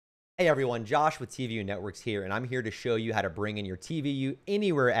Hey everyone, Josh with TVU Networks here, and I'm here to show you how to bring in your TVU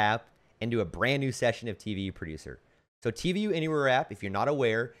Anywhere app into a brand new session of TVU Producer. So TVU Anywhere app, if you're not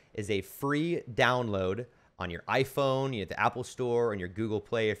aware, is a free download on your iPhone, the Apple Store, and your Google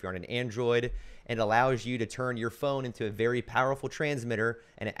Play if you're on an Android, and it allows you to turn your phone into a very powerful transmitter,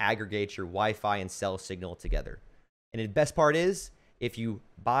 and it aggregates your Wi-Fi and cell signal together. And the best part is, if you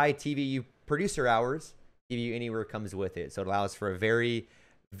buy TVU Producer hours, TVU Anywhere comes with it. So it allows for a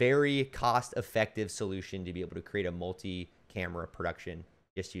very cost-effective solution to be able to create a multi-camera production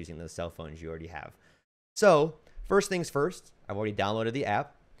just using the cell phones you already have. So first things first, I've already downloaded the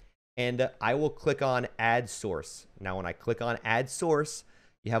app, and I will click on Add Source. Now, when I click on Add Source,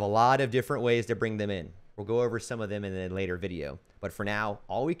 you have a lot of different ways to bring them in. We'll go over some of them in a later video. But for now,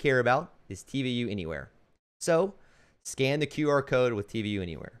 all we care about is TVU Anywhere. So scan the QR code with TVU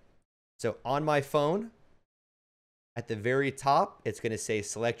Anywhere. So on my phone, at the very top, it's going to say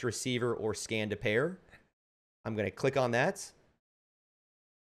select receiver or scan to pair. I'm going to click on that.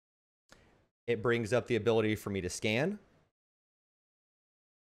 It brings up the ability for me to scan.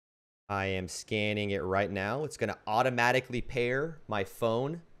 I am scanning it right now. It's going to automatically pair my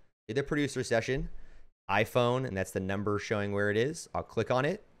phone to the producer session, iPhone, and that's the number showing where it is. I'll click on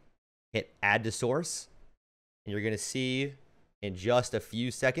it, hit add to source, and you're going to see in just a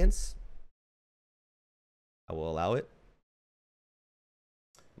few seconds, I will allow it.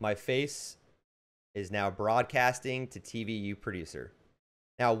 My face is now broadcasting to TVU Producer.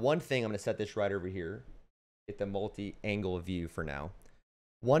 Now, one thing, I'm going to set this right over here, get the multi-angle view for now.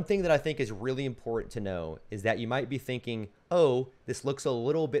 One thing that I think is really important to know is that you might be thinking, oh, this looks a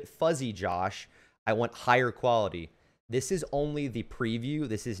little bit fuzzy, Josh. I want higher quality. This is only the preview.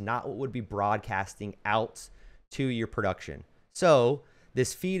 This is not what would be broadcasting out to your production. So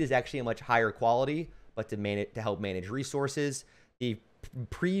this feed is actually a much higher quality, but to help manage resources, the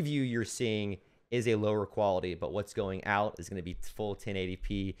preview you're seeing is a lower quality, but what's going out is going to be full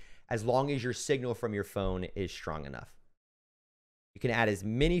 1080p as long as your signal from your phone is strong enough. You can add as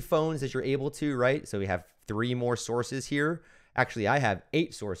many phones as you're able to, right? So we have 3 more sources here. Actually, I have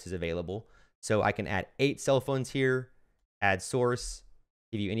 8 sources available. So I can add 8 cell phones here, add source,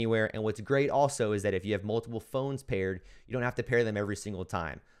 TVU Anywhere. And what's great also is that if you have multiple phones paired, you don't have to pair them every single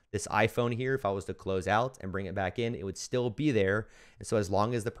time. This iPhone here, if I was to close out and bring it back in, it would still be there. And so as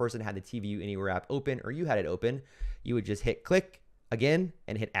long as the person had the TVU Anywhere app open or you had it open, you would just hit click again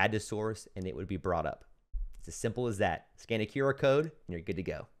and hit add to source and it would be brought up. It's as simple as that. Scan a QR code and you're good to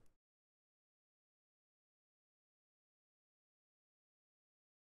go.